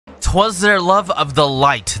'Twas their love of the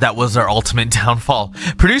light that was their ultimate downfall.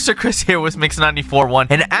 Producer Chris here with Mix94.1,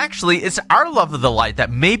 and actually, it's our love of the light that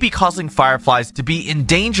may be causing fireflies to be in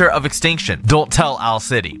danger of extinction. Don't tell Owl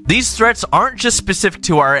City. These threats aren't just specific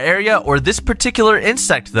to our area or this particular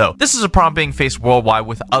insect, though. This is a problem being faced worldwide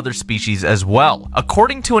with other species as well.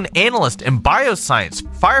 According to an analyst in bioscience,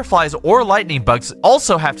 fireflies or lightning bugs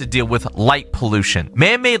also have to deal with light pollution.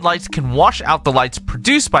 Man-made lights can wash out the lights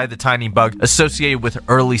produced by the tiny bug associated with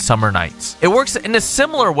early summer nights. It works in a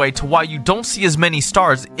similar way to why you don't see as many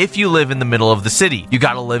stars if you live in the middle of the city. You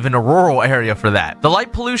gotta live in a rural area for that. The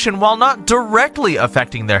light pollution, while not directly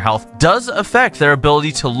affecting their health, does affect their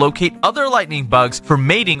ability to locate other lightning bugs for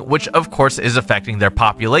mating, which of course is affecting their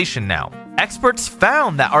population now. Experts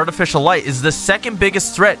found that artificial light is the second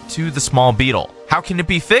biggest threat to the small beetle. How can it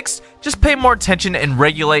be fixed? Just pay more attention and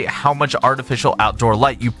regulate how much artificial outdoor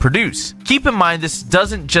light you produce. Keep in mind this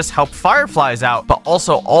doesn't just help fireflies out, but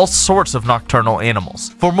also all sorts of nocturnal animals.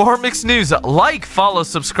 For more Mix news, like, follow,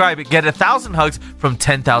 subscribe, and get 1,000 hugs from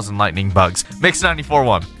 10,000 lightning bugs.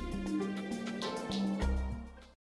 Mix94.1.